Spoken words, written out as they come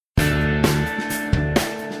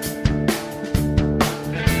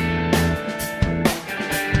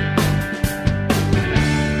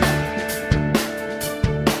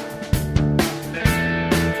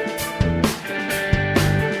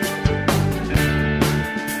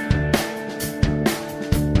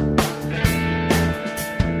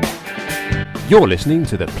You're listening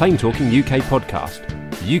to the Plane Talking UK podcast,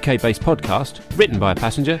 the UK-based podcast written by a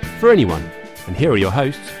passenger for anyone. And here are your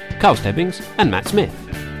hosts, Carl Stebbings and Matt Smith.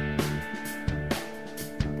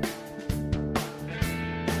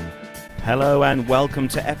 Hello and welcome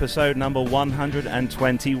to episode number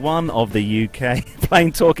 121 of the UK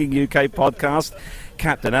Plane Talking UK podcast.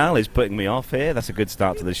 Captain Al is putting me off here. That's a good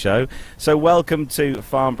start to the show. So welcome to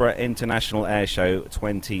Farnborough International Air Show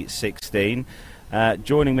 2016.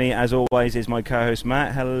 Joining me as always is my co-host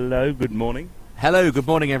Matt. Hello, good morning. Hello, good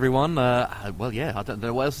morning, everyone. Well, yeah, I don't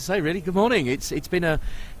know what else to say, really. Good morning. It's a bit of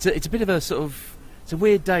a sort of, it's a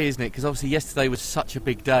weird day, isn't it? Because obviously yesterday was such a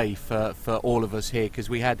big day for all of us here, because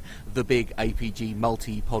we had the big APG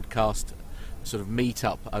multi-podcast sort of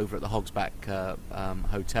meet-up over at the Hogsback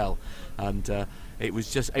Hotel, and it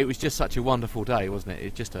was just such a wonderful day, wasn't it?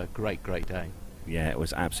 It's just a great day. Yeah, it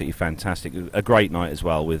was absolutely fantastic. A great night as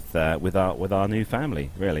well with our new family,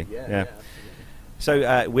 really. Yeah.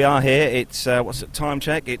 So we are here. It's what's the time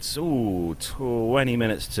check? It's 20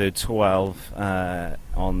 minutes to 12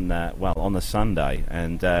 on the Sunday,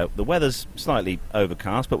 and the weather's slightly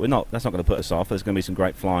overcast, but that's not going to put us off. There's going to be some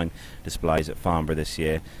great flying displays at Farnborough this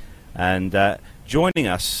year, and joining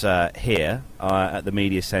us here at the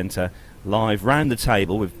media centre, live round the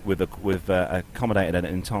table. We've accommodated an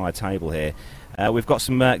entire table here. We've got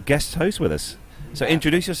some guest hosts with us. So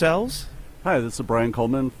introduce yourselves. Hi, this is Brian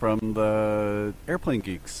Coleman from the Airplane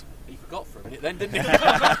Geeks. You forgot for a minute then, didn't you?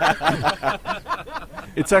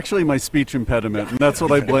 It's actually my speech impediment, and that's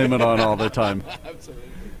what I blame it on all the time. Absolutely.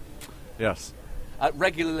 Yes.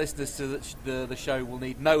 Regular listeners to the show will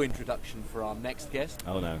need no introduction for our next guest.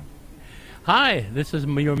 Oh no. Hi, this is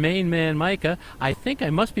your main man, Micah. I think I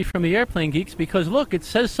must be from the Airplane Geeks because, look, it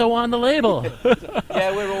says so on the label.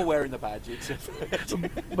 Yeah, we're all wearing the badges.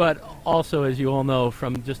 But also, as you all know,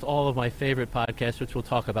 from just all of my favorite podcasts, which we'll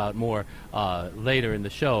talk about more later in the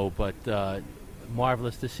show, but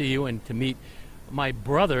marvelous to see you and to meet my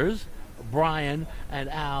brothers, Brian and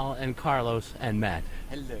Al and Carlos and Matt.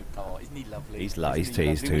 Hello, Carl. Isn't he lovely? He's too nice.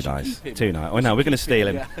 Too nice. Oh no, we're going to steal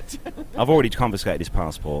him. I've already confiscated his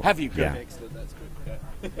passport. Have you? Good. Yeah. Excellent. That's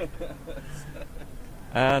good.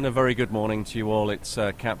 And a very good morning to you all. It's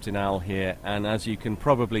Captain Al here, and as you can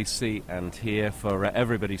probably see and hear for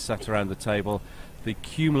everybody sat around the table, the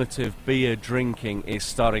cumulative beer drinking is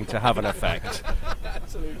starting to have an effect.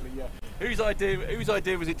 Absolutely, yeah. Whose idea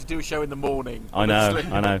was it to do a show in the morning? I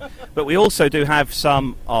know. But we also do have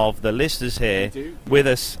some of the listeners here with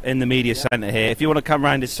us in the media centre here. If you want to come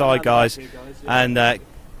round this side, guys, and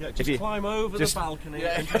just climb over the balcony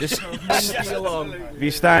and just monkey along. If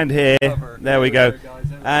you stand here, there we go.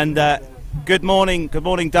 And good morning,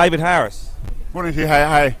 David Harris. Morning to you.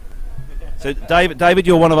 Hi. So, David,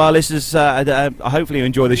 you're one of our listeners. Hopefully you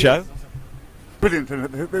enjoy the show. Brilliant.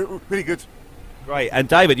 Really good. Great. And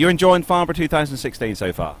David, you're enjoying Farnborough 2016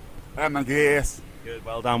 so far? Yes. Good.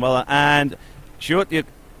 Well done. And Stuart, you...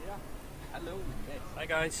 Hello. Hi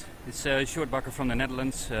guys. It's Stuart Bakker from the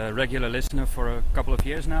Netherlands, regular listener for a couple of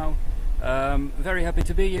years now. Very happy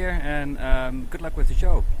to be here, and good luck with the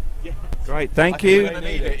show. Great, thank you.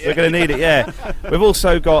 We're going to need it, yeah. We've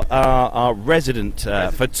also got our resident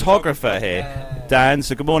photographer here, Dan.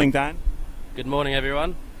 So good morning, Dan. Good morning,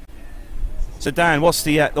 everyone. So Dan, what's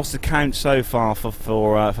the count so far for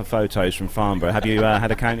photos from Farnborough? Have you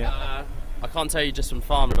had a count yet? I can't tell you just from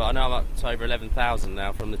Farnborough, but I know I'm up to over 11,000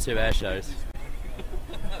 now from the 2 air shows.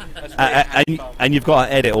 And you've got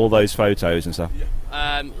to edit all those photos and stuff?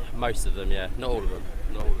 Most of them, yeah. Not all of them.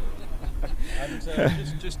 And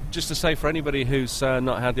just to say, for anybody who's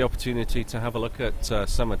not had the opportunity to have a look at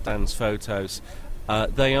some of Dan's photos,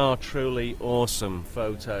 they are truly awesome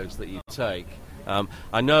photos that you take.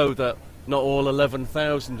 I know that not all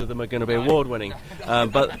 11,000 of them are going to be award-winning,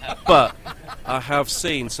 but I have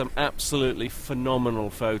seen some absolutely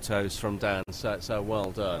phenomenal photos from Dan. So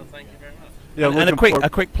well done. Thank you very much. Yeah, and a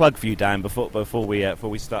quick plug for you, Dan, before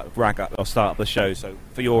we start up the show. So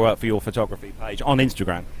for your photography page on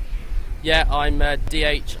Instagram. Yeah, I'm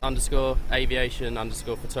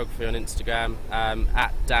DH_aviation_photography on Instagram,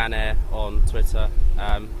 at Dan Air on Twitter,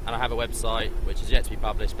 and I have a website which is yet to be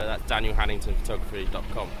published, but that's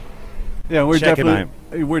danielhanningtonphotography.com. Yeah, we're Check him out.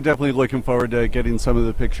 definitely looking forward to getting some of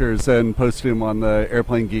the pictures and posting them on the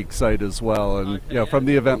Airplane Geek site as well, and from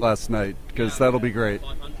the event last night, because that'll be great.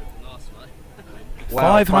 500 from last night.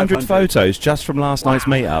 Wow, 500 photos just from last night's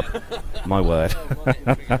meetup. My word.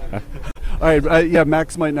 All right,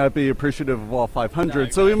 Max might not be appreciative of all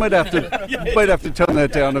 500, so we might have to tone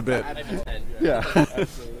that down a bit. Maybe 10, Yeah.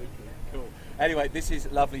 Absolutely. Cool. Anyway, this is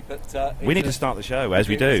lovely, but we need to start the show as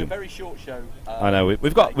we It's do. a very short show. I know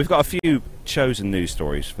we've got a few chosen news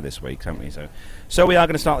stories for this week, haven't we? So we are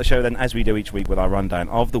going to start the show then, as we do each week, with our rundown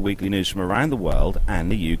of the weekly news from around the world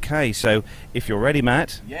and the UK. So if you're ready,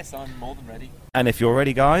 Matt. Yes, I'm more than ready. And if you're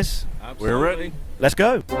ready, guys. Absolutely. We're ready. Let's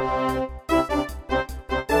go.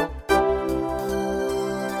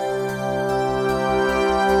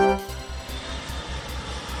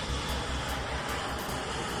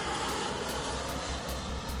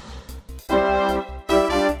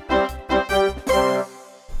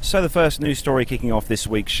 So the first news story kicking off this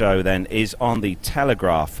week's show then is on the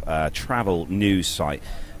Telegraph travel news site.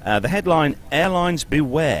 The headline, Airlines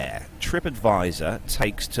Beware, TripAdvisor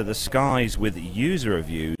takes to the skies with user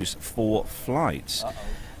reviews for flights. Uh-oh.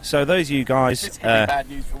 So those of you guys... It's going to be bad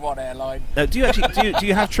news for one airline. do you actually do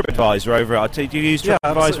you have TripAdvisor over at RT? Do you use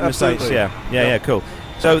TripAdvisor in the States? Absolutely. Yeah, cool.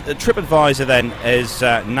 So the TripAdvisor then is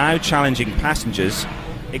now challenging passengers.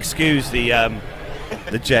 Excuse the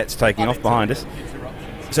jets taking off behind us.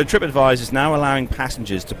 So TripAdvisor is now allowing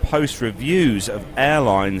passengers to post reviews of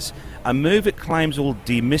airlines, a move it claims will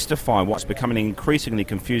demystify what's becoming an increasingly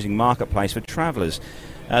confusing marketplace for travellers.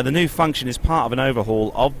 The new function is part of an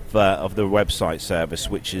overhaul of the website service,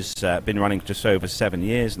 which has been running just over 7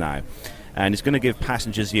 years now. And it's going to give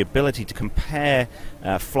passengers the ability to compare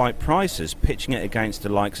flight prices, pitching it against the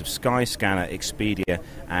likes of Skyscanner, Expedia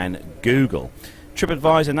and Google.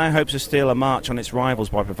 TripAdvisor now hopes to steal a march on its rivals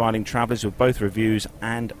by providing travellers with both reviews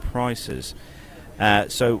and prices.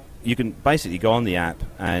 So you can basically go on the app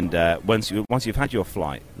and once you've had your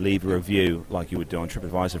flight, leave a review like you would do on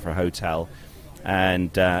TripAdvisor for a hotel.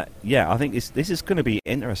 And I think this is going to be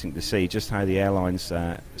interesting to see just how the airlines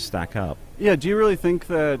stack up. Yeah, do you really think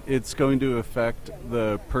that it's going to affect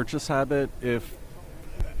the purchase habit if,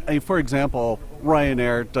 for example,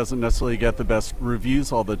 Ryanair doesn't necessarily get the best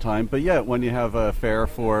reviews all the time, but yet when you have a fare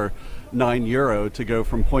for €9 to go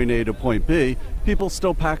from point A to point B, people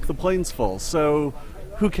still pack the planes full. So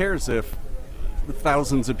who cares if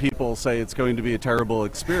thousands of people say it's going to be a terrible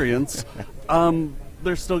experience?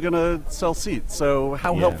 They're still going to sell seats. So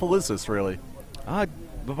how helpful is this really? What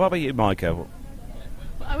about you, Micah?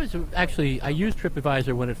 I used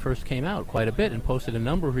TripAdvisor when it first came out quite a bit and posted a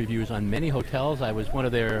number of reviews on many hotels. I was one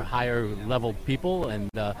of their higher level people and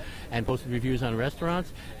posted reviews on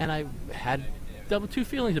restaurants. And I had two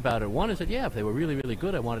feelings about it. One is that, if they were really, really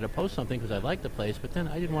good, I wanted to post something because I liked the place, but then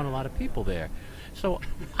I didn't want a lot of people there. So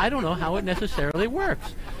I don't know how it necessarily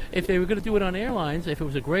works. If they were going to do it on airlines, if it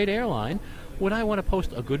was a great airline, would I want to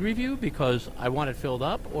post a good review because I want it filled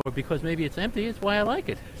up or because maybe it's empty? It's why I like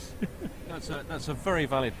it. That's a very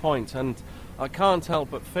valid point, and I can't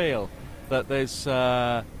help but feel that there's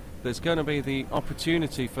going to be the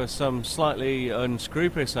opportunity for some slightly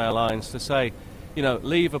unscrupulous airlines to say,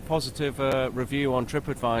 leave a positive review on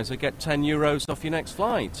TripAdvisor, get €10 off your next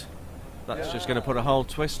flight. That's just going to put a whole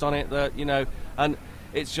twist on it that, and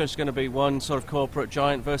it's just going to be one sort of corporate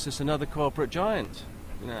giant versus another corporate giant,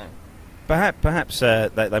 Perhaps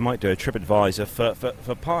they might do a TripAdvisor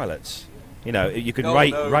for pilots. You could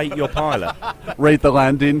rate your pilot. Rate the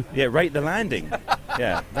landing. Yeah, rate the landing.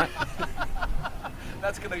 Yeah.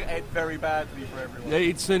 That's going to end very badly for everyone.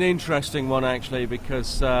 It's an interesting one, actually, because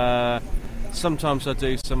sometimes I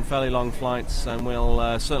do some fairly long flights, and we'll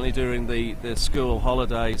certainly during the school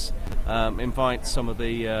holidays invite some of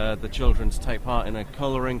the children to take part in a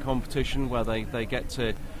colouring competition where they get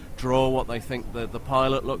to draw what they think the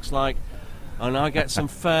pilot looks like. And I get some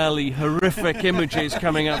fairly horrific images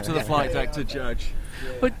coming up to the flight deck to judge.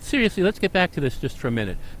 But seriously, let's get back to this just for a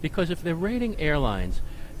minute. Because if they're rating airlines,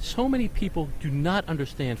 so many people do not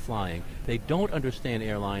understand flying. They don't understand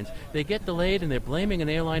airlines. They get delayed and they're blaming an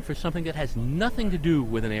airline for something that has nothing to do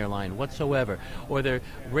with an airline whatsoever. Or they're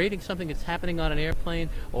rating something that's happening on an airplane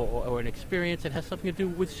or an experience that has something to do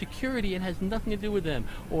with security and has nothing to do with them.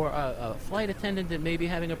 Or a flight attendant that may be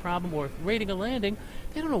having a problem or rating a landing.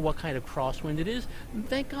 They don't know what kind of crosswind it is.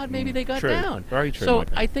 Thank God maybe they got true. down. Very true. So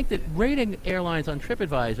Michael. I think that rating airlines on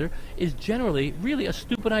TripAdvisor is generally really a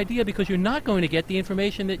stupid idea because you're not going to get the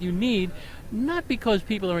information that you need, not because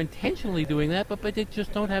people are intentionally doing that, but they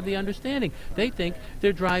just don't have the understanding. They think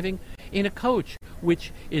they're driving in a coach,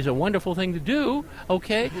 which is a wonderful thing to do,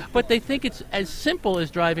 okay? But they think it's as simple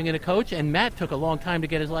as driving in a coach, and Matt took a long time to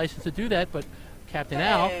get his license to do that, but Captain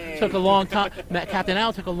Al took a long time. Captain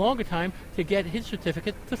Al took a longer time to get his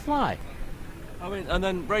certificate to fly. I mean, and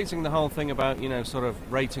then raising the whole thing about sort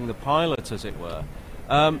of rating the pilot, as it were.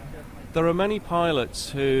 There are many pilots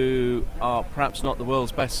who are perhaps not the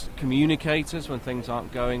world's best communicators when things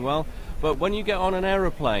aren't going well, but when you get on an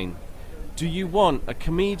aeroplane, do you want a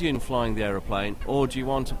comedian flying the aeroplane, or do you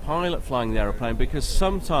want a pilot flying the aeroplane? Because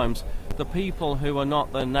sometimes the people who are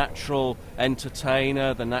not the natural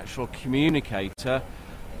entertainer, the natural communicator,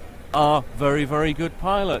 are very, very good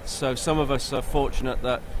pilots. So some of us are fortunate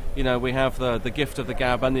that, you know, we have the gift of the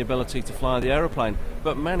gab and the ability to fly the aeroplane,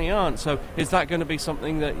 but many aren't. So is that going to be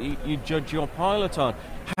something that you judge your pilot on?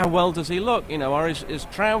 How well does he look? You know, are his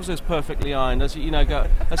trousers perfectly ironed? Does he, you know, got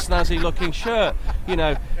a snazzy-looking shirt? You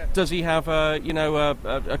know, does he have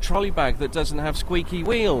a trolley bag that doesn't have squeaky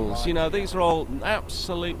wheels? You know, these are all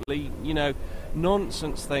absolutely, you know,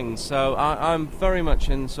 nonsense things. So I'm very much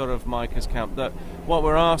in sort of Micah's camp that what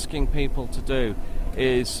we're asking people to do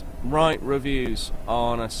is write reviews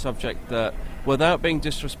on a subject that, without being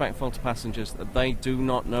disrespectful to passengers, that they do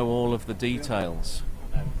not know all of the details.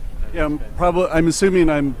 Yeah, I'm assuming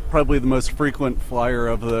I'm probably the most frequent flyer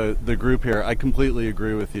of the group here. I completely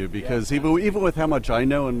agree with you, because even with how much I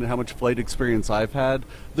know and how much flight experience I've had,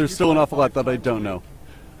 there's still an awful lot that I don't know.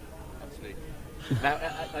 Now,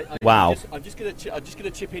 Wow. I'm just going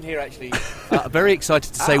to chip in here. Actually, very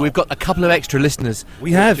excited to say we've got a couple of extra listeners.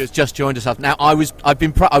 We have just joined us up. Now, I was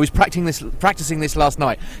practicing this last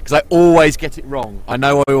night because I always get it wrong. I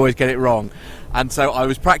know I always get it wrong, and so I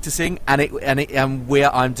was practicing, and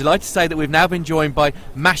I'm delighted to say that we've now been joined by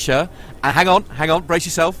Masha. And hang on, brace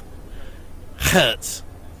yourself. Hertz.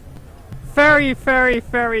 Very, very,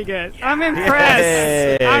 very good. I'm impressed.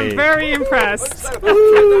 Yay. I'm very impressed.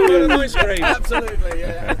 Absolutely,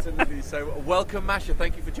 yeah, absolutely. So, welcome, Masha.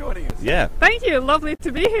 Thank you for joining us. Yeah. Thank you. Lovely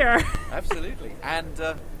to be here. Absolutely. And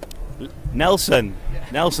Nelson,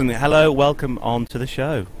 hello, welcome on to the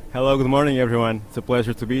show. Hello, good morning, everyone. It's a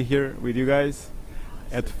pleasure to be here with you guys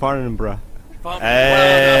at Farnborough. Hey.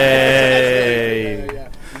 Yeah.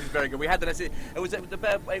 This is very good. We had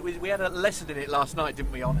we had a lesson in it last night,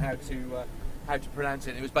 didn't we, on how to pronounce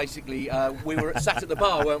it. It was basically we were sat at the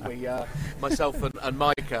bar, weren't we? Myself and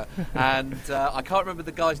Micah, and I can't remember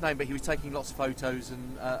the guy's name, but he was taking lots of photos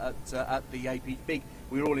and at the APG.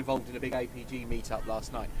 We were all involved in a big APG meetup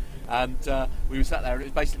last night, and we were sat there, and it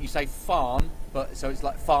was basically, you say farm, but so it's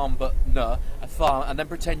like farm but a farm, and then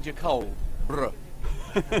pretend you're cold, bruh.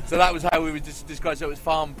 So that was how we would describe it. So it was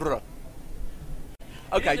farm bruh.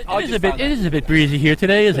 Okay, it is a bit breezy here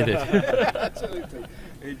today, isn't it? Absolutely,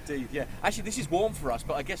 indeed. Yeah. Actually, this is warm for us,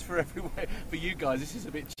 but I guess for you guys, this is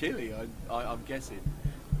a bit chilly. I'm guessing.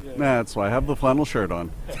 Yeah. That's why I have the flannel shirt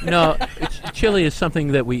on. No, chili is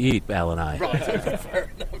something that we eat, Al and I. Right.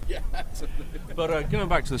 Fair enough. Yeah, absolutely. But going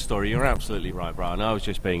back to the story, you're absolutely right, Brian. I was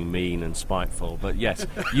just being mean and spiteful. But yes,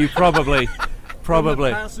 you probably. From the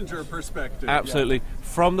passenger perspective. Absolutely. Yeah.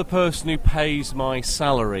 From the person who pays my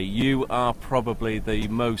salary, you are probably the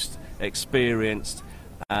most experienced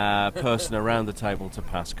person around the table to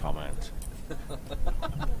pass comment.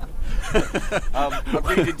 I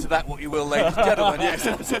read into that what you will, ladies and gentlemen. Yes.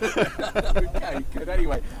 Okay, good.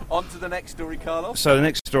 Anyway, on to the next story, Carlos. So the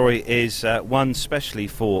next story is one specially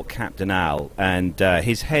for Captain Al, and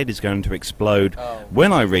his head is going to explode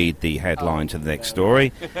when I read the headline to the next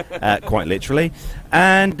story, quite literally.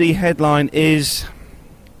 And the headline is,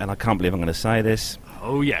 and I can't believe I'm going to say this.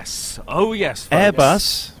 Oh yes, folks.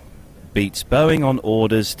 Airbus beats Boeing on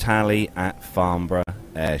orders tally at Farnborough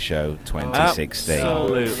Airshow 2016.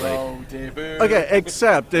 Absolutely. Oh, dear, boo. Okay,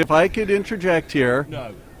 except if I could interject here.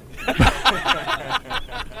 No.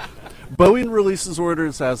 Boeing releases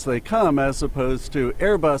orders as they come, as opposed to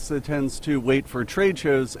Airbus that tends to wait for trade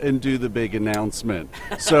shows and do the big announcement.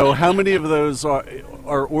 So how many of those are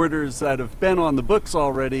orders that have been on the books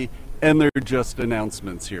already, and they're just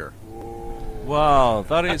announcements here? Wow,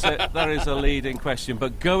 that is a leading question.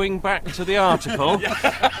 But going back to the article.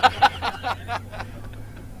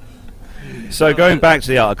 So going back to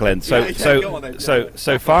the article, then.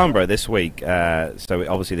 So Farnborough this week. So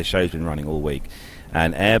obviously the show's been running all week,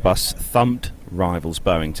 and Airbus thumped rivals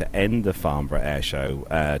Boeing to end the Farnborough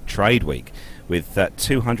Airshow trade week with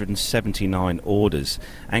 279 orders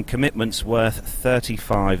and commitments worth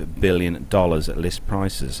 $35 billion at list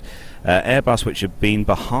prices. Airbus, which had been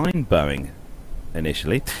behind Boeing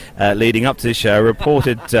initially, leading up to this show,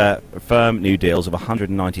 reported firm new deals of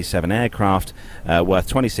 197 aircraft worth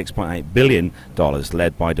 $26.8 billion,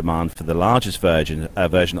 led by demand for the largest version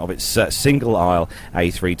of its single-aisle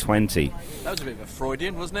A320. That was a bit of a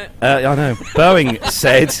Freudian, wasn't it? I know. Boeing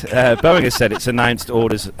has said it's announced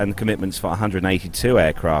orders and commitments for 182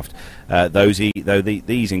 aircraft.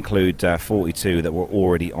 These include 42 that were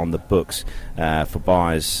already on the books for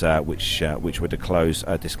buyers, which were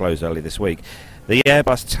disclosed earlier this week. The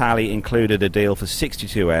Airbus tally included a deal for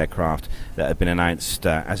 62 aircraft that had been announced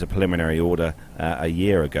as a preliminary order a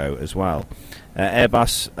year ago as well.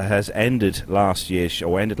 Airbus has ended last year's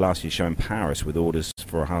show in Paris with orders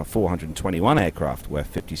for 421 aircraft worth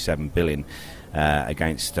 57 billion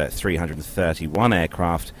against 331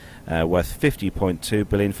 aircraft worth 50.2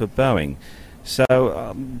 billion for Boeing. So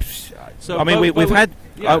I mean, we've had.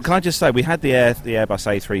 Yes. Oh, can I just say we had the Airbus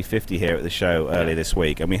A350 here at the show earlier this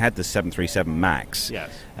week, and we had the 737 MAX.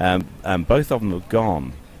 Yes. Both of them have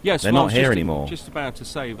gone. Yes, they're not here anymore. Just about to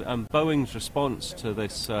say, Boeing's response to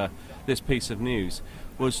this piece of news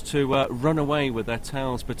was to run away with their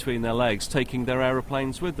tails between their legs, taking their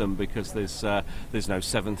aeroplanes with them, because there's no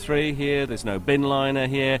 73 here, there's no bin liner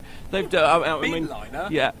here. They've bin liner?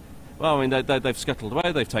 Yeah. Well, I mean, they've scuttled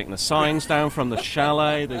away. They've taken the signs down from the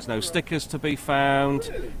chalet. There's no stickers to be found.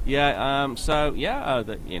 Yeah. It's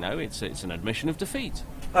an admission of defeat.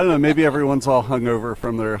 I don't know. Maybe everyone's all hungover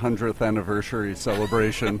from their 100th anniversary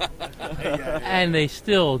celebration. And they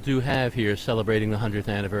still do have here, celebrating the 100th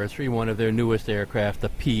anniversary, one of their newest aircraft, the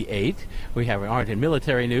P-8. We aren't in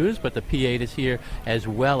military news, but the P-8 is here as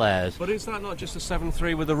well as. But is that not just a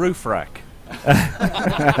 737 with a roof rack?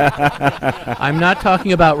 I'm not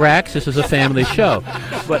talking about racks. This is a family show.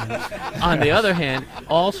 But on the other hand,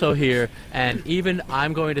 also here, and even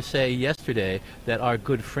I'm going to say yesterday that our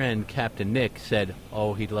good friend Captain Nick said,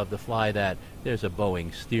 oh, he'd love to fly that. There's a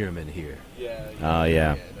Boeing Stearman here. Yeah.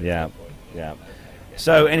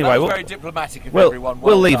 So anyway, that was very diplomatic of everyone.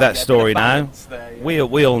 We'll leave that story now. We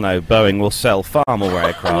all know Boeing will sell far more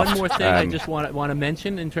aircraft. One more thing I just want to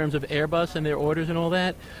mention in terms of Airbus and their orders and all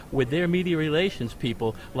that, with their media relations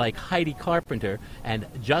people like Heidi Carpenter and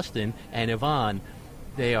Justin and Yvonne,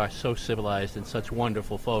 they are so civilized and such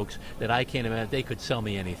wonderful folks that I can't imagine they could sell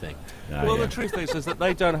me anything. The truth is that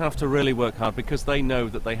they don't have to really work hard, because they know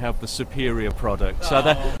that they have the superior product. So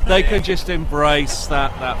they can just embrace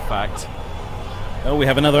that fact. Oh, we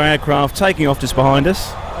have another aircraft taking off just behind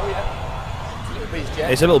us. Oh, yeah.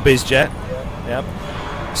 It's a little bizjet. Yep.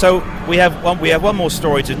 So we have one more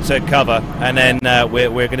story to cover, and then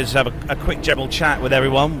we're going to just have a quick general chat with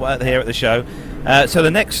everyone here at the show. So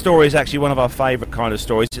the next story is actually one of our favourite kind of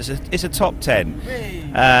stories. It's a top 10,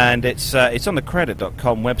 and it's on the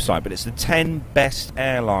credit.com website, but it's the 10 best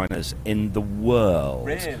airliners in the world.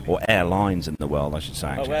 Really? Or airlines in the world, I should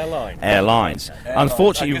say. Oh, airlines. Airlines. Okay.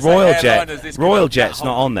 Unfortunately, Royal Jet's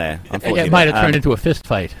not on there. Unfortunately. It might have turned into a fist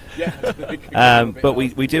fight. But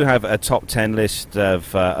we do have a top 10 list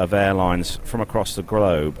of airlines from across the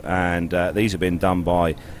globe, and these have been done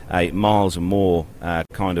by a Miles and More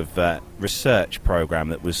kind of research program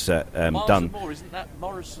that was done. Miles and More, isn't that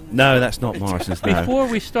Morrison's? No, that's not Morrison's. No. Before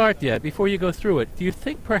we start before you go through it, do you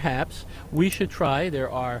think perhaps we should try,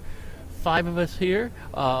 there are 5 of us here,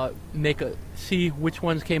 see which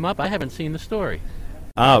ones came up? I haven't seen the story.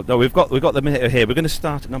 Oh, no, we've got them here. We're going to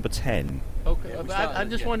start at number 10. Okay, I'm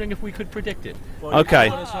just wondering if we could predict it. Okay.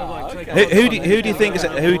 Who do you think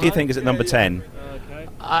is at number 10?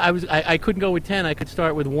 I couldn't go with 10. I could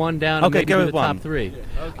start with 1 down and maybe go do with the 1. top 3.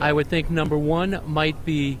 Okay. I would think number 1 might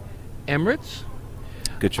be Emirates.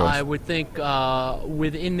 Good choice. I would think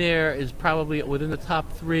within there is probably within the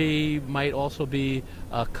top 3 might also be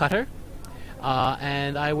Qatar.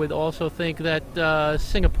 And I would also think that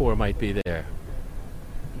Singapore might be there.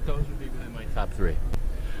 Those would be within my top 3.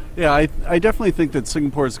 Yeah, I definitely think that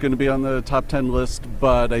Singapore is going to be on the top 10 list,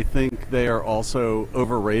 but I think they are also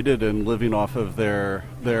overrated and living off of their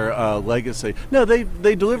legacy. No,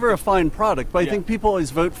 they deliver a fine product, but I think people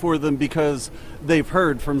always vote for them because they've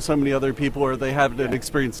heard from so many other people, or they had an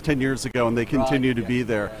experience 10 years ago and they continue to be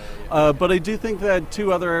there. But I do think that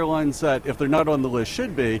 2 other airlines that, if they're not on the list,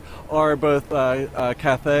 should be, are both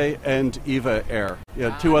Cathay and EVA Air.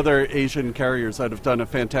 2 other Asian carriers that have done a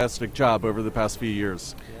fantastic job over the past few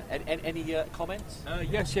years. Any comments?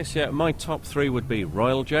 Yes. My top 3 would be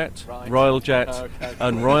Royal Jet, Royal Jet,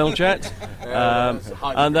 and Royal Jet.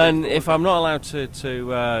 And then, if I'm not allowed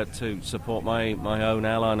to support my own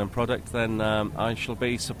airline and product, then I shall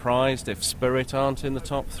be surprised if Spirit aren't in the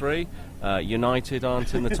top 3, United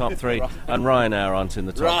aren't in the top 3, and Ryanair aren't in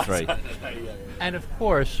the top 3. And of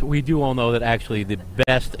course, we do all know that actually the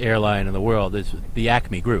best airline in the world is the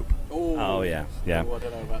Acme Group. Oh yeah.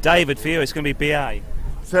 David, for you, it's going to be BA.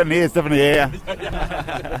 Certainly is, yeah.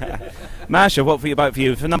 Masha, what about for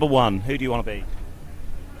you? For number 1, who do you want to be?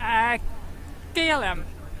 KLM.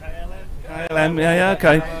 KLM, yeah,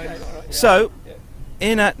 okay. So,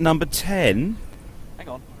 in at number 10... Hang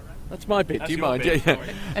on. That's my bit, do you mind?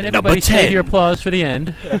 And everybody save your applause for the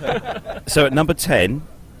end. So at number 10,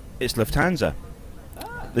 it's Lufthansa,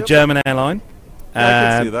 the German airline. I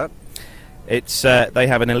can see that. It's they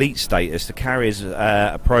have an elite status. The carriers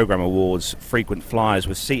program awards frequent flyers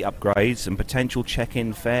with seat upgrades and potential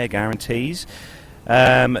check-in fare guarantees.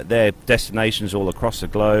 Their destinations all across the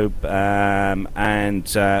globe, and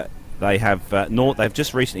they have they've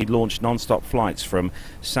just recently launched non-stop flights from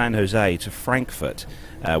San Jose to Frankfurt,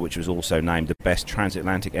 which was also named the best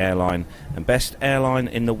transatlantic airline and best airline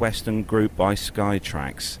in the Western Group by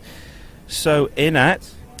Skytrax. So in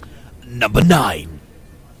at number 9,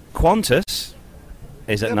 Qantas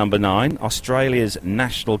is at number 9, Australia's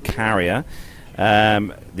national carrier.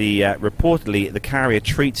 Reportedly, the carrier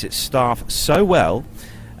treats its staff so well,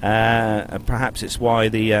 and perhaps it's why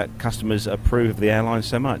the customers approve of the airline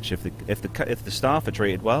so much. If the staff are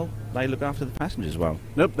treated well, they look after the passengers well.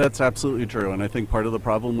 Nope, that's absolutely true, and I think part of the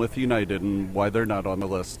problem with United and why they're not on the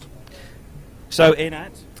list. So in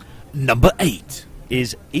at number 8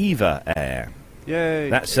 is EVA Air. Yay!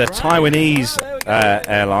 That's a Taiwanese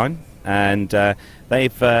airline, and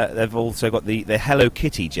they've also got the Hello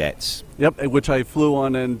Kitty jets. Yep, which I flew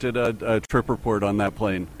on and did a trip report on that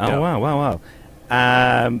plane. Oh yeah. wow!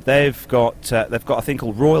 They've got a thing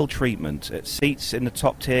called Royal Treatment. It seats in the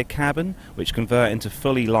top tier cabin, which convert into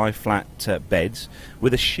fully lie flat beds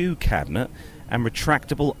with a shoe cabinet and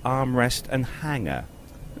retractable armrest and hanger.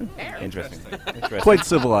 Interesting. Quite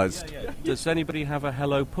civilized. Does anybody have a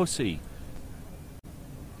Hello Pussy?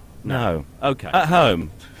 No. Okay. At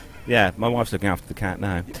home. Yeah, my wife's looking after the cat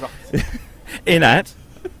now. In at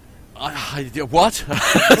what?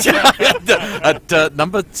 At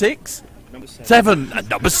number 6? Number 7.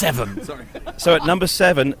 Number 7. Sorry. So at number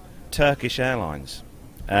 7, Turkish Airlines.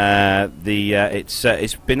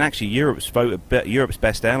 It's been actually Europe's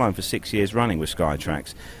best airline for 6 years running with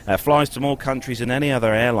Skytrax. Flies to more countries than any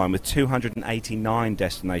other airline with 289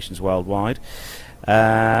 destinations worldwide.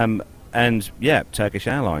 And yeah, Turkish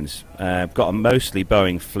Airlines got a mostly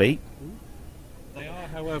Boeing fleet. They are,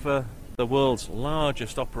 however, the world's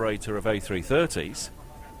largest operator of A330s.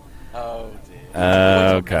 Oh dear.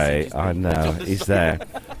 Okay, I know. He's there.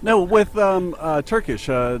 No, with Turkish,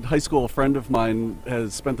 a high school friend of mine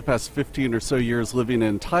has spent the past 15 or so years living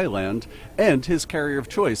in Thailand, and his carrier of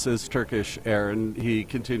choice is Turkish Air, and he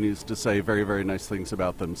continues to say very, very nice things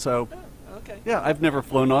about them. So, yeah, I've never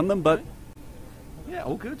flown on them, but... Yeah,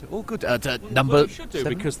 all good, all good. Number you should do,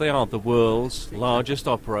 because they are the world's largest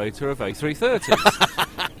operator of A330s.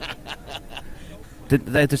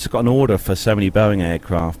 They just got an order for so many Boeing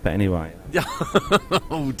aircraft, but anyway.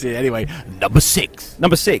 Oh dear, anyway. Number 6.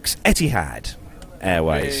 Number 6, Etihad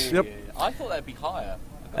Airways. Yep. I thought they'd be higher.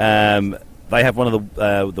 They have one of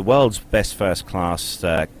the world's best first class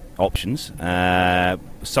options,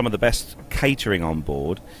 some of the best catering on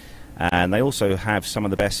board, and they also have some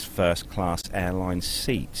of the best first class airline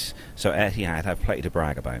seats. So Etihad have plenty to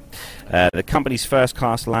brag about. The company's first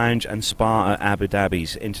class lounge and spa at Abu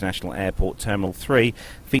Dhabi's International Airport Terminal 3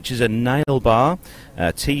 features a nail bar,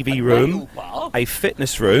 a TV room, a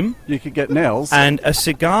fitness room, you could get nails, and a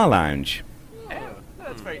cigar lounge.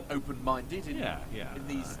 That's very open-minded in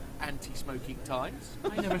these anti-smoking times.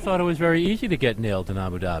 I never thought it was very easy to get nailed in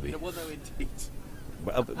Abu Dhabi. Well, no, indeed.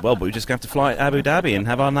 Well, but we just have to fly to Abu Dhabi and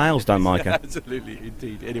have our nails done, Micah. Absolutely,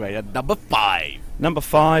 indeed. Anyway, number 5. Number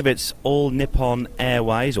 5, it's All Nippon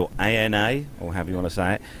Airways, or ANA, or however you want to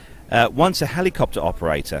say it. Once a helicopter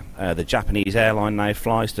operator, the Japanese airline now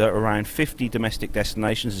flies to around 50 domestic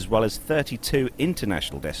destinations as well as 32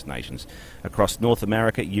 international destinations across North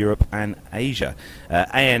America, Europe and Asia.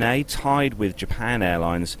 ANA tied with Japan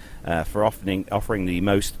Airlines for offering the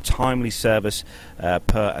most timely service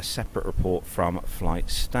per a separate report from Flight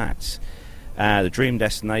Stats. The dream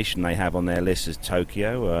destination they have on their list is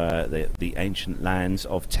Tokyo, the ancient lands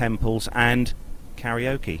of temples and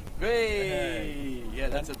karaoke. Hey! Yeah,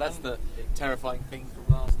 that's the terrifying thing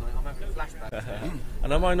from last night. I'm having flashbacks now.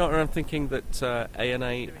 And am I not around thinking that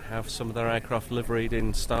ANA have some of their aircraft liveried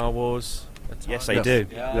in Star Wars? Yes, they do.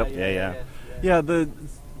 Yeah,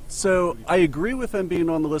 so I agree with them being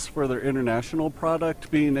on the list for their international product.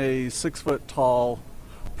 Being a 6-foot-tall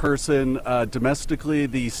person domestically,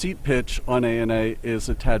 the seat pitch on ANA is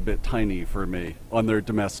a tad bit tiny for me on their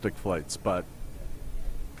domestic flights, but...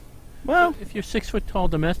 Well, if you're 6 foot tall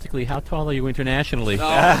domestically, how tall are you internationally?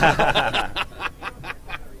 I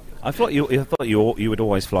thought you would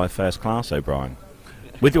always fly first class, O'Brien,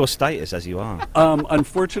 with your status as you are.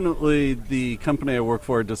 Unfortunately, the company I work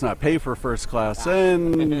for does not pay for first class,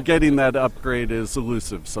 and getting that upgrade is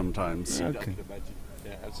elusive sometimes. Okay.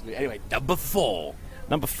 Yeah, absolutely. Anyway, number 4.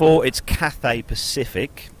 Number 4, it's Cathay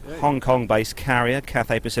Pacific, Hong Kong-based carrier.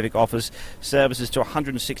 Cathay Pacific offers services to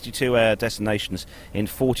 162 air destinations in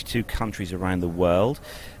 42 countries around the world.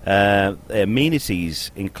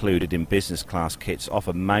 Amenities included in business class kits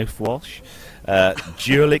offer mouthwash,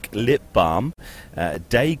 Jurlic lip balm,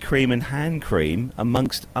 day cream and hand cream,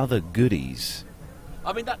 amongst other goodies.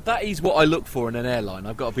 I mean, that is what I look for in an airline,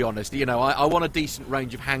 I've got to be honest. You know, I want a decent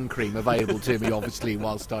range of hand cream available to me, obviously,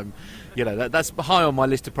 whilst I'm, you know, that's high on my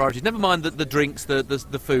list of priorities. Never mind the drinks,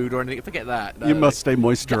 the food or anything, forget that. You must stay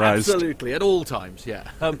moisturised. Absolutely, at all times, yeah.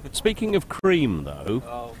 Speaking of cream,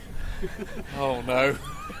 though... Oh, no.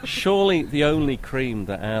 Surely the only cream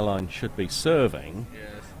that airlines should be serving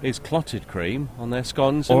is clotted cream on their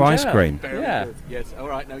scones or and ice jam. cream. Yeah. Yes, all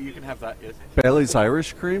right, no, you can have that, yes. Bailey's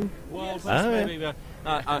Irish cream? Well,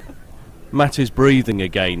 Matt is breathing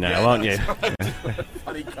again now, aren't you?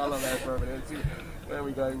 Funny colour there for a minute. Where are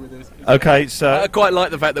we going with this? Okay, so... I quite like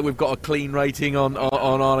the fact that we've got a clean rating on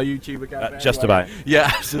our YouTube account. Just about.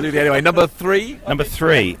 Yeah, absolutely. Anyway, number 3. Number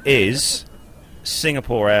 3 is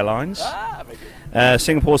Singapore Airlines.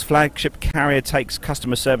 Singapore's flagship carrier takes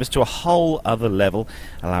customer service to a whole other level,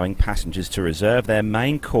 allowing passengers to reserve their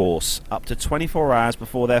main course up to 24 hours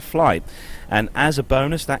before their flight. And as a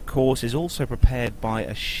bonus, that course is also prepared by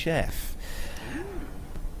a chef.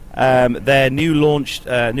 Their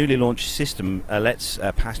newly launched system lets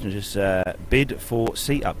passengers bid for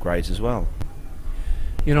seat upgrades as well.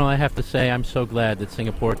 You know, I have to say I'm so glad that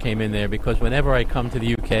Singapore came in there, because whenever I come to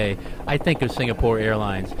the UK, I think of Singapore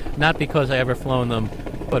Airlines. Not because I ever flown them,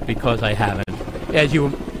 but because I haven't. As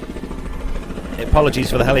you...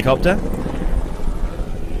 Apologies for the helicopter.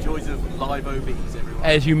 Joys of live OBs, everyone.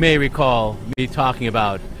 As you may recall, me talking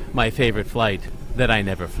about my favorite flight that I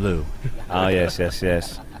never flew. Oh, yes.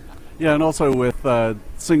 Yeah, and also with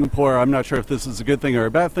Singapore, I'm not sure if this is a good thing or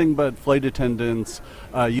a bad thing, but flight attendants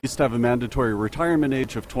used to have a mandatory retirement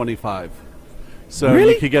age of 25. So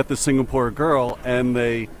really? You could get the Singapore girl, and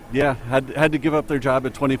they had to give up their job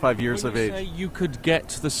at 25 years of age. Say you could get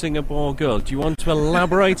the Singapore girl. Do you want to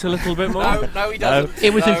elaborate a little bit more? No, he doesn't.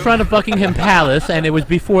 It was in front of Buckingham Palace, and it was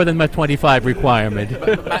before the 25 requirement.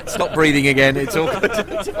 Matt, stop breathing again. It's all good.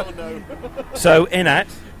 Oh, no. So, in at...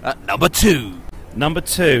 number 2. Number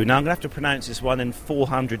 2. Now, I'm going to have to pronounce this one in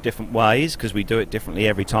 400 different ways, because we do it differently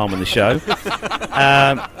every time on the show.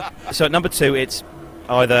 So, at number 2, it's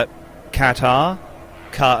either Qatar.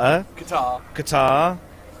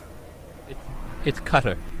 It's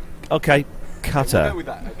Qatar. Okay, Qatar. We'll go with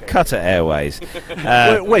that, okay. Qatar Airways.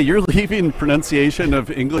 Wait, you're leaving pronunciation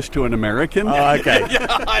of English to an American? Oh, okay. Yeah,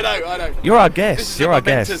 I know. You're our guest. You're our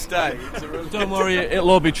guest. Don't worry, it'll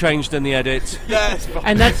all be changed in the edit.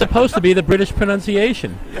 And that's supposed to be the British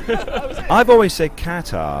pronunciation. I've always said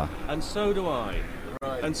Qatar. And so do I.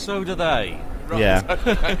 Right. And so do they. Right.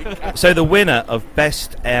 Yeah. So the winner of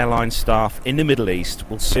Best Airline Staff in the Middle East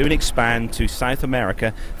will soon expand to South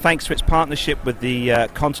America, thanks to its partnership with the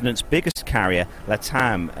continent's biggest carrier,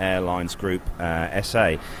 LATAM Airlines Group,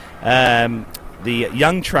 SA. The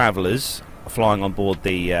young travellers flying on board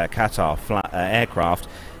the Qatar aircraft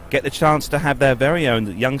get the chance to have their very own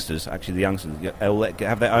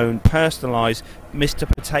have their own personalised Mr.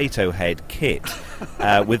 Potato Head kit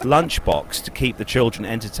with lunchbox to keep the children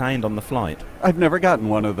entertained on the flight. I've never gotten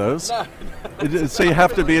one of those. No. So you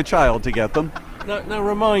have to be a child to get them. Now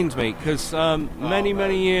remind me, because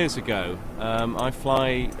many years ago, I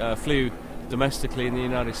flew domestically in the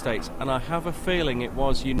United States, and I have a feeling it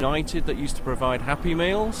was United that used to provide Happy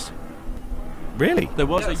Meals. Really? There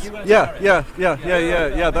was a US. Yeah.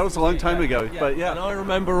 That was a long time ago. But yeah. And I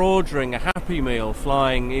remember ordering a Happy Meal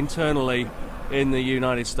flying internally in the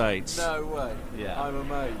United States. No way. Yeah. I'm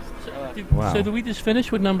amazed. Wow. So do we just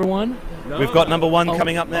finish with number 1? No. We've got number 1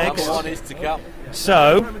 coming up next. Number 1 is to come.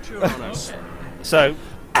 So,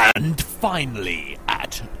 and finally,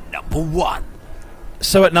 at number 1.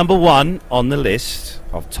 So at number 1 on the list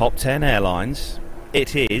of top 10 airlines,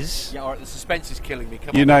 it is... Yeah, all right, the suspense is killing me.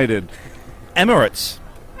 Come United. Emirates.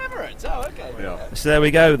 Emirates, oh, okay. Yeah. So there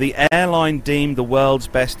we go. The airline deemed the world's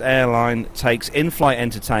best airline takes in-flight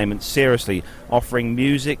entertainment seriously, offering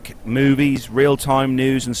music, movies, real-time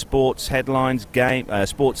news and sports headlines,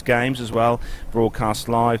 sports games as well, broadcast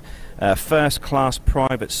live. First-class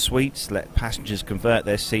private suites let passengers convert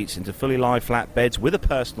their seats into fully live flat beds with a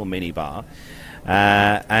personal minibar.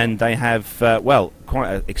 And they have, quite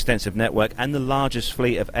an extensive network and the largest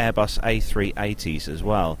fleet of Airbus A380s as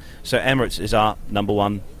well. So Emirates is our number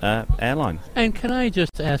 1 airline. And can I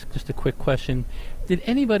just ask just a quick question? Did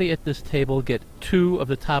anybody at this table get 2 of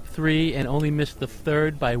the top 3 and only miss the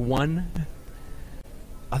third by 1?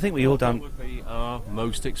 I think we all done. That would be our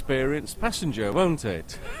most experienced passenger, won't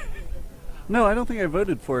it? No, I don't think I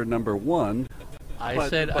voted for number one. I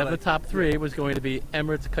said of the top three it was going to be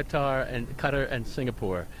Emirates, Qatar, and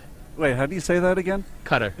Singapore. Wait, how do you say that again?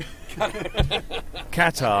 Qatar.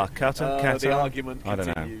 Qatar. The argument I don't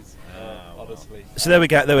know. continues, honestly. So there we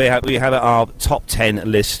go. We have our top 10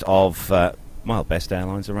 list of best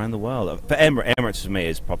airlines around the world. But Emirates for me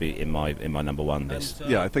is probably in my number one list.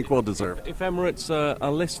 Yeah, I think well deserved. If Emirates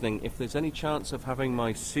are listening, if there's any chance of having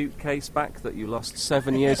my suitcase back that you lost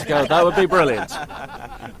 7 years ago, that would be brilliant.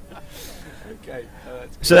 Okay.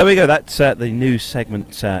 So there we go. That's the news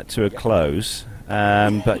segment to a close.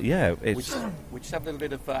 But yeah, we just have a little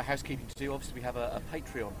bit of housekeeping to do. Obviously, we have a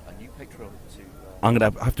Patreon, a new Patreon to. I'm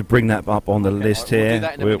going to have to bring that up on the list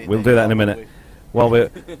here. We'll do that in a minute.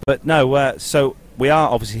 So we are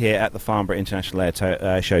obviously here at the Farnborough International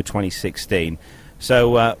Air Show 2016.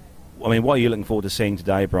 So, what are you looking forward to seeing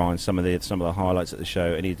today, Brian? Some of the highlights at the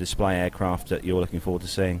show. Any display aircraft that you're looking forward to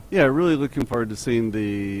seeing? Yeah, really looking forward to seeing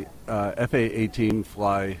the FA-18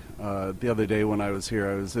 fly. The other day when I was here,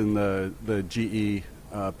 I was in the GE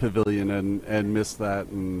pavilion and missed that,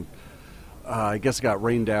 and I guess it got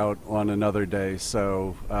rained out on another day.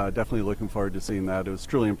 So definitely looking forward to seeing that. It was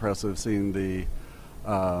truly impressive seeing the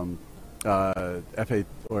FA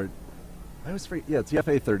or. I was free. Yeah, it's the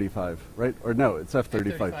FA-35, right? Or no, it's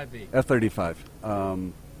F-35.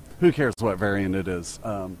 F-35. Who cares what variant it is?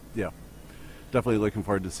 Yeah, definitely looking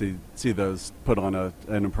forward to see those put on an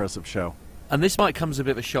impressive show. And this might come as a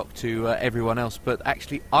bit of a shock to everyone else, but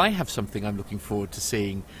actually, I have something I'm looking forward to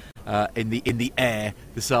seeing in the air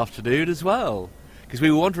this afternoon as well. Because we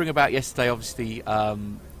were wondering about yesterday, obviously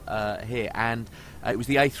here, and it was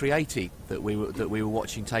the A380 that we were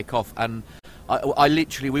watching take off, and.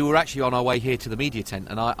 We were actually on our way here to the media tent,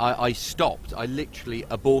 and I stopped. I literally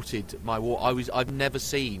aborted my walk. I've never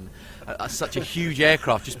seen such a huge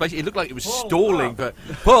aircraft. Just basically, it looked like it was stalling, but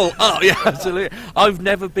pull up. Yeah, absolutely. I've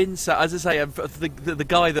never been so. As I say, the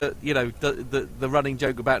guy that the running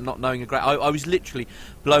joke about not knowing a great. I was literally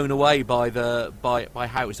blown away by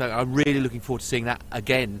how it was. I'm really looking forward to seeing that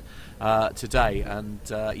again. Today, and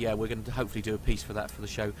we're going to hopefully do a piece for the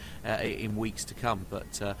show in weeks to come.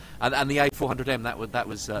 But and the A400M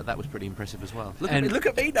that was pretty impressive as well. Look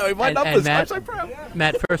at me knowing my numbers. Matt, I'm so proud.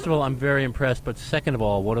 Matt, first of all, I'm very impressed. But second of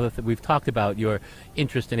all, we've talked about your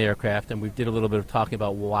interest in aircraft, and we did a little bit of talking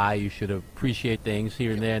about why you should appreciate things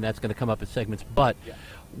here and there, and that's going to come up in segments. But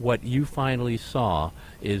what you finally saw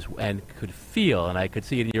and could feel, and I could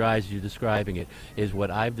see it in your eyes as you're describing it, is what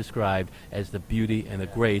I've described as the beauty and the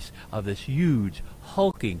grace of this huge,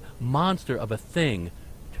 hulking monster of a thing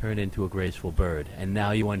turned into a graceful bird. And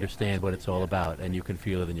now you understand what it's all about, and you can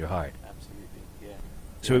feel it in your heart. Absolutely, yeah.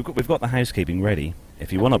 So we've got the housekeeping ready.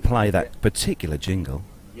 If you want to play that particular jingle.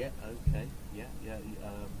 Yeah, okay, yeah.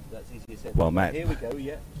 That's easier said. Well, Matt. Here we go,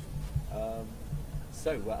 yeah.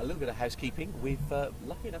 So, a little bit of housekeeping. We've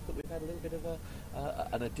lucky enough that we've had a little bit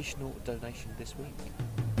of an additional donation this week.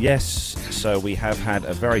 Yes, so we have had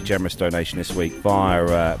a very generous donation this week via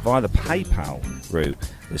the PayPal route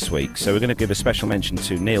this week. So we're going to give a special mention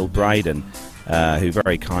to Neil Braden, who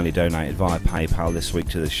very kindly donated via PayPal this week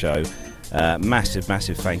to the show. Massive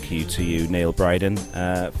thank you to you, Neil Braden,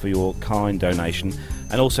 for your kind donation,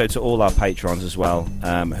 and also to all our patrons as well,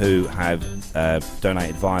 who have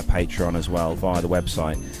donated via Patreon as well, via the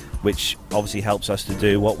website, which obviously helps us to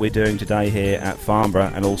do what we're doing today here at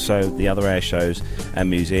Farnborough, and also the other air shows and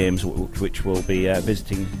museums which we'll be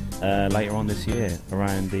visiting later on this year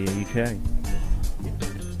around the UK.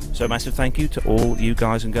 So massive thank you to all you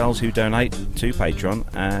guys and girls who donate to Patreon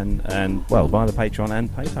and via the Patreon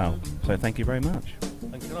and PayPal. So thank you very much.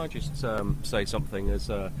 And can I just say something as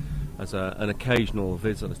an occasional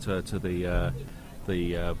visitor to the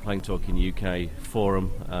Plane Talking UK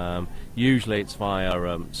forum? Usually it's via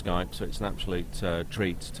Skype, so it's an absolute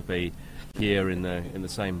treat to be here in the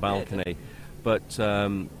same balcony. But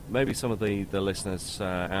maybe some of the listeners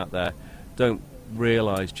out there don't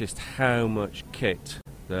realise just how much kit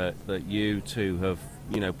that you two have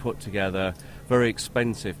put together, very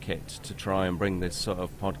expensive kit to try and bring this sort of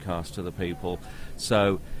podcast to the people.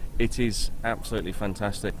 So it is absolutely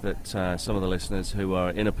fantastic that some of the listeners who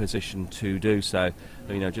are in a position to do so,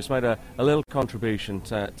 just made a little contribution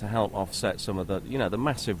to help offset some of the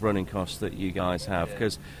massive running costs that you guys have,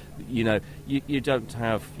 because you don't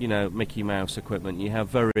have Mickey Mouse equipment. You have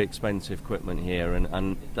very expensive equipment here,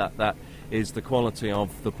 and that is the quality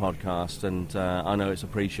of the podcast, and I know it's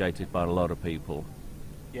appreciated by a lot of people.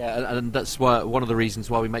 Yeah, and that's why one of the reasons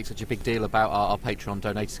why we make such a big deal about our Patreon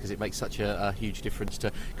donators, because it makes such a huge difference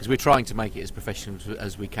because we're trying to make it as professional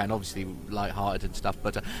as we can, obviously light-hearted and stuff.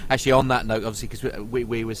 But actually, on that note, obviously, because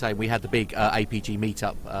we were saying we had the big APG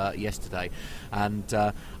meetup yesterday, and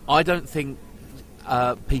I don't think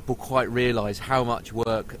people quite realise how much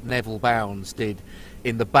work Neville Bounds did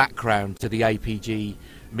in the background to the APG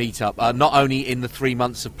meetup, not only in the 3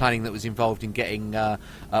 months of planning that was involved in getting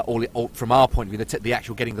all from our point of view, the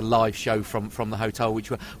actual getting the live show from the hotel, which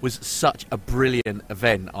was such a brilliant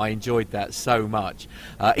event. I enjoyed that so much.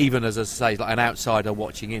 Even as I say, like an outsider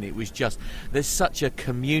watching in, it was just, there's such a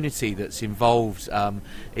community that's involved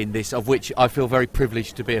in this, of which I feel very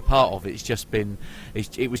privileged to be a part of. It's just been,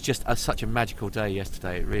 it was just such a magical day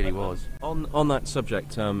yesterday. It really was. On that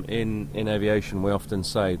subject, in aviation, we often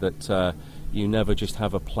say that you never just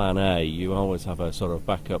have a plan A, you always have a sort of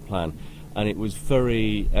backup plan. And it was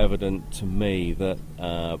very evident to me that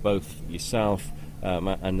both yourself,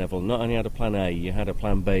 Matt and Neville, not only had a plan A, you had a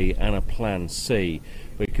plan B and a plan C,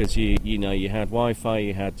 because you had Wi-Fi,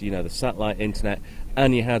 you had the satellite internet,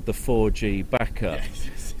 and you had the 4G backup.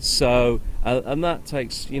 So and that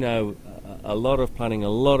takes a lot of planning, a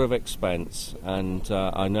lot of expense, and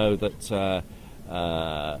I know that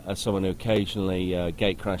as someone who occasionally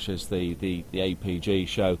gate crashes the APG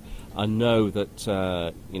show, I know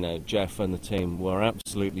that Jeff and the team were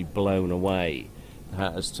absolutely blown away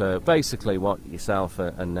as to basically what yourself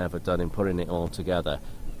and Nev had done in putting it all together,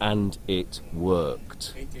 and it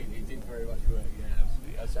worked. It did very much work.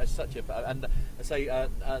 As such a, and I say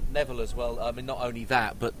Neville as well. I mean, not only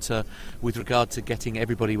that, but with regard to getting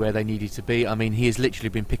everybody where they needed to be. I mean, he has literally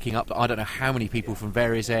been picking up, I don't know how many people from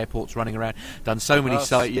various airports running around, done so many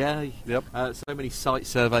site, so many site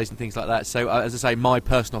surveys and things like that. So as I say, my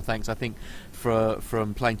personal thanks, I think,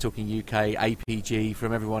 from Plain Talking UK, APG,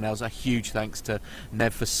 from everyone else, a huge thanks to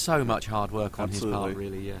Nev for so much hard work on his part,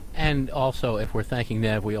 really. Yeah. And also, if we're thanking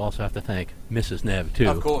Nev, we also have to thank Mrs. Nev too.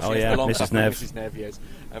 Of course, Mrs. Nev. Mrs. Nev, yes,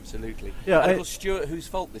 absolutely. Yeah, and of course, Stuart, whose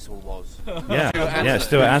fault this all was. Stuart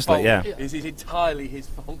Aslett, yeah. It's entirely his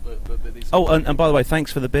fault that this. Oh, and by the way,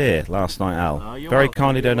 thanks for the beer last night, Al. Very welcome.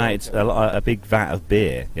 kindly donated a big vat of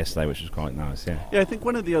beer yesterday, which was quite nice. Yeah, I think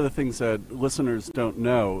one of the other things that listeners don't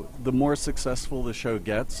know, the more successful the show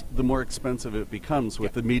gets, the more expensive it becomes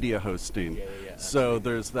with the media hosting. So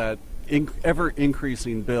there's that ever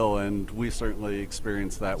increasing bill, and we certainly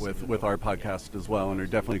experience that with our podcast as well, and are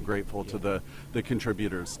definitely grateful to the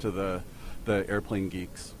contributors to the Airplane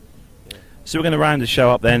Geeks. So we're going to round the show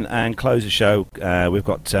up then and close the show.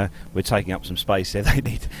 We're taking up some space here.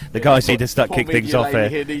 The guys need to start kick things off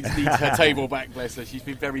here. Needs her table back, bless her. She's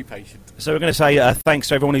been very patient. So we're going to say thanks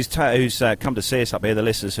to everyone who's come to see us up here, the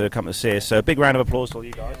listeners who have come to see us. So a big round of applause to all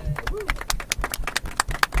you guys.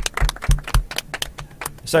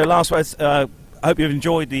 So last words. I hope you've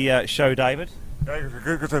enjoyed the show, David. Yeah,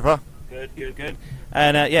 good so far. Good.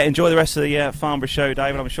 And enjoy the rest of the Farnborough show,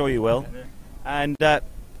 David. I'm sure you will. And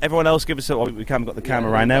everyone else, give us a... we haven't got the camera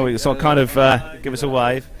right now. We sort of kind of give us a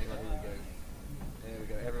wave. There we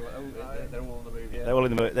go. Everyone, they're all in the move. They're all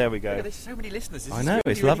in the move. There we go. Yeah, there's so many listeners. I know,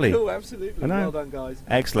 it's really lovely. Cool, absolutely. I know. Well done, guys.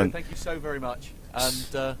 Excellent. So thank you so very much.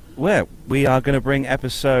 And well, we are going to bring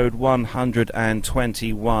episode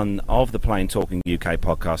 121 of the Plain Talking UK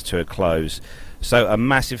podcast to a close. So a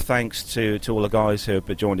massive thanks to all the guys who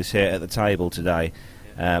have joined us here at the table today,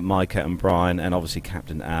 Micah and Brian, and obviously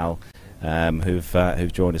Captain Al,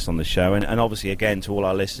 who've joined us on the show, and obviously again to all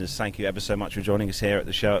our listeners, thank you ever so much for joining us here at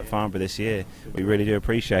the show at Farnborough this year. We really do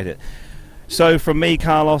appreciate it. So from me,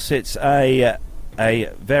 Carlos, it's a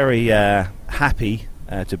very happy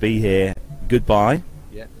to be here. Goodbye.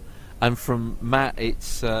 Yeah. And from Matt,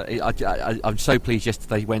 it's I'm so pleased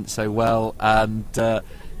yesterday went so well, and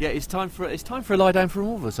it's time for a lie down for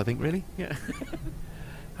all of us, I think, really. Yeah.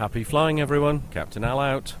 Happy flying, everyone. Captain Al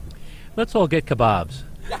out. Let's all get kebabs.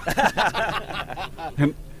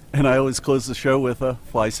 and I always close the show with a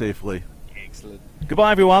fly safely. Excellent.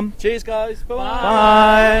 Goodbye, everyone. Cheers, guys. Bye.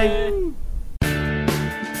 Bye.